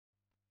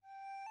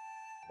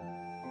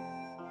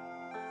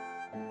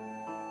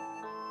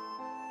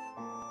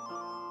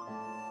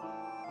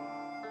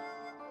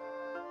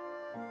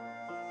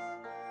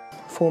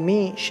for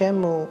me,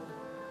 Shenmue,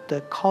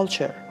 the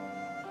culture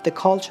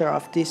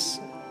of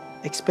this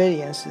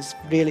experience is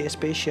really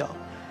special.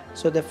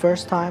 So the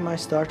first time I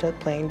started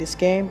playing this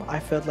game, I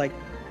felt like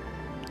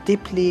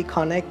deeply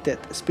connected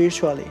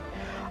spiritually.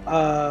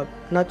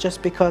 Not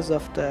just because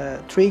of the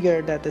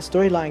trigger that the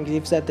storyline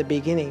gives at the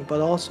beginning,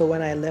 but also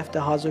when I left the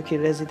Hazuki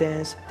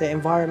residence, the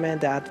environment,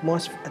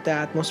 the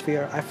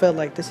atmosphere, I felt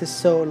like this is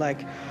so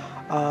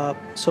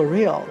so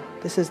real.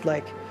 This is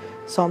like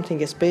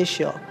something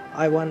special.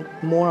 I want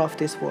more of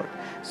this world.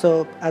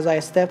 So as I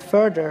stepped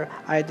further,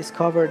 I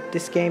discovered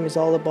this game is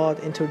all about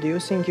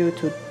introducing you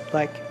to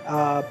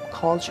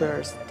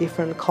cultures,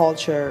 different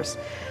cultures.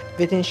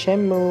 Within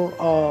Shenmue,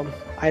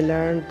 I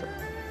learned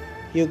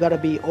you gotta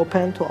be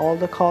open to all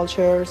the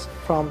cultures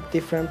from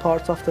different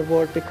parts of the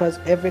world, because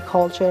every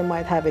culture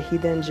might have a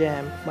hidden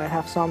gem, might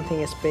have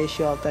something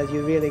special that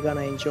you're really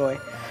gonna enjoy.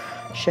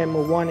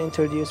 Shenmue 1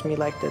 introduced me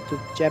to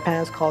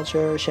Japan's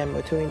culture,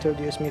 Shenmue 2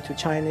 introduced me to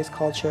Chinese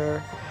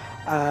culture,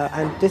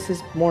 and this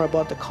is more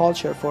about the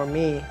culture for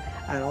me.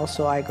 And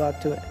also I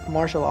got to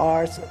martial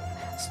arts,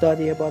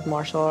 study about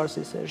martial arts,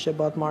 research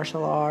about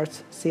martial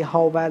arts, see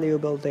how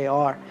valuable they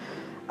are.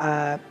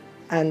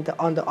 And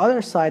on the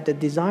other side, the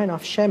design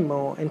of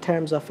Shenmue in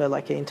terms of an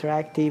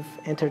interactive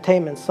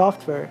entertainment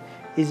software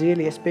is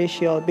really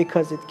special,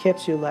 because it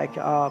keeps you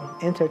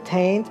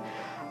entertained,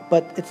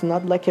 but it's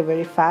not like a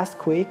very fast,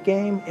 quick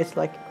game. It's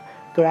like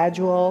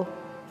gradual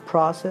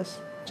process,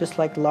 just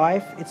like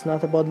life. It's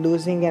not about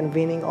losing and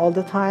winning all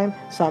the time.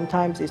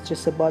 Sometimes it's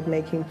just about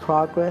making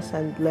progress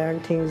and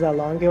learn things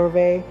along your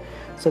way.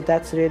 So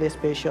that's really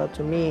special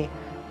to me.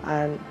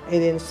 And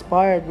it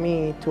inspired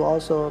me to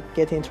also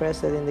get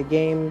interested in the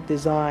game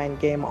design,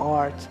 game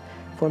art.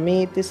 For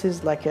me, this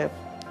is like a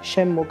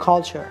Shenmue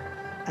culture,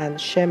 and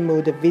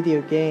Shenmue, the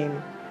video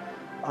game,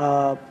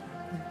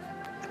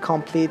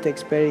 complete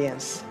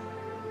experience.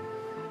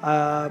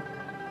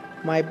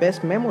 My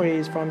best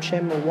memories from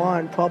Shenmue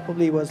 1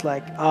 probably was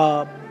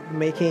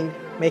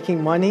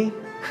making money,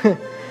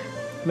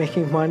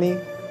 making money,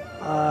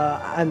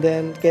 and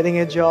then getting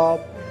a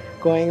job,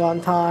 going on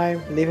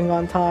time, leaving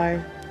on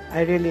time.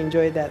 I really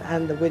enjoyed that.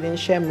 And within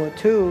Shenmue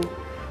 2,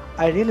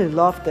 I really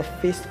loved the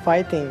fist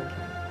fighting.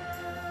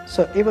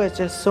 So it was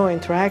just so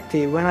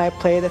interactive. When I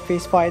play the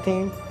fist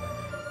fighting,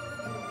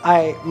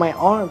 my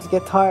arms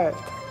get tired.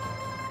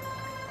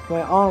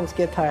 My arms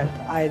get tired.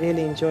 I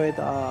really enjoyed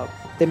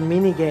the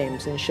mini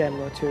games in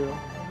Shenmue 2.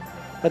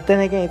 But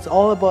then again, it's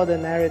all about the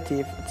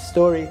narrative, the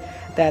story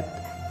that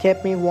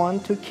kept me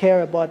want to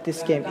care about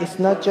this game. It's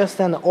not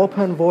just an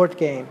open world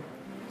game.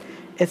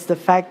 It's the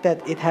fact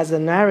that it has a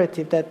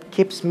narrative that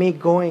keeps me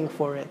going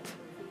for it.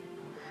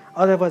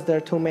 Otherwise, there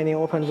are too many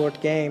open world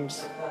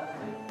games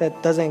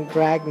that doesn't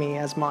drag me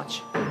as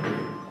much.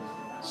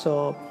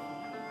 So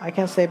I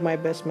can save my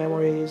best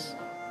memories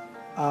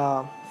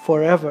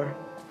forever,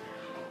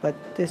 but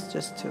this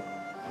just too.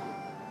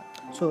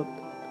 So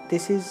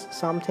this is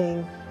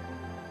something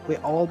we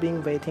all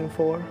been waiting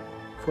for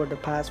the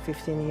past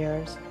 15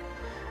 years,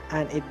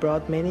 and it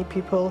brought many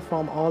people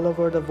from all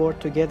over the world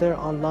together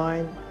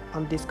online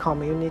on these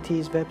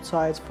communities,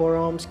 websites,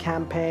 forums,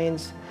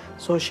 campaigns,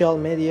 social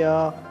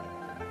media,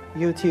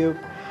 YouTube.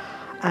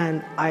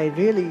 And I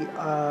really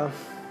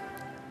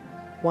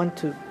want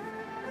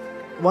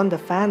the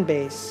fan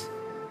base,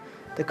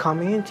 the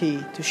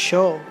community, to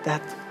show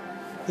that,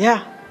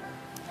 yeah,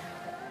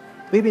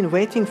 we've been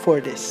waiting for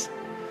this,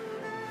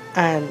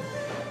 and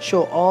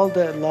show all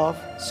the love,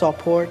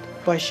 support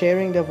by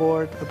sharing the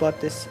word about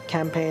this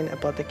campaign,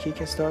 about the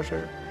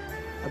Kickstarter,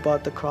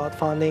 about the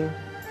crowdfunding.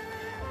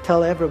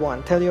 Tell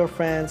everyone, tell your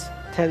friends,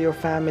 tell your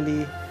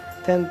family,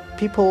 tell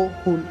people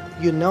who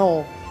you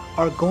know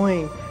are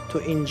going to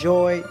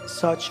enjoy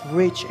such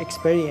rich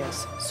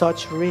experience,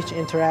 such rich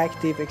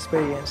interactive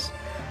experience.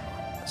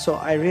 So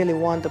I really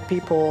want the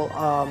people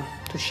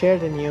to share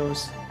the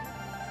news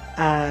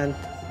and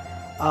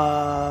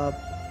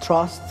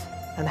trust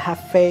and have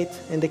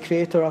faith in the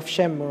creator of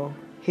Shenmue.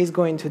 He's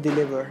going to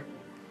deliver.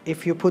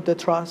 If you put the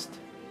trust,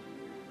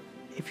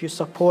 if you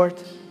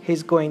support,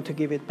 he's going to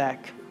give it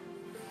back.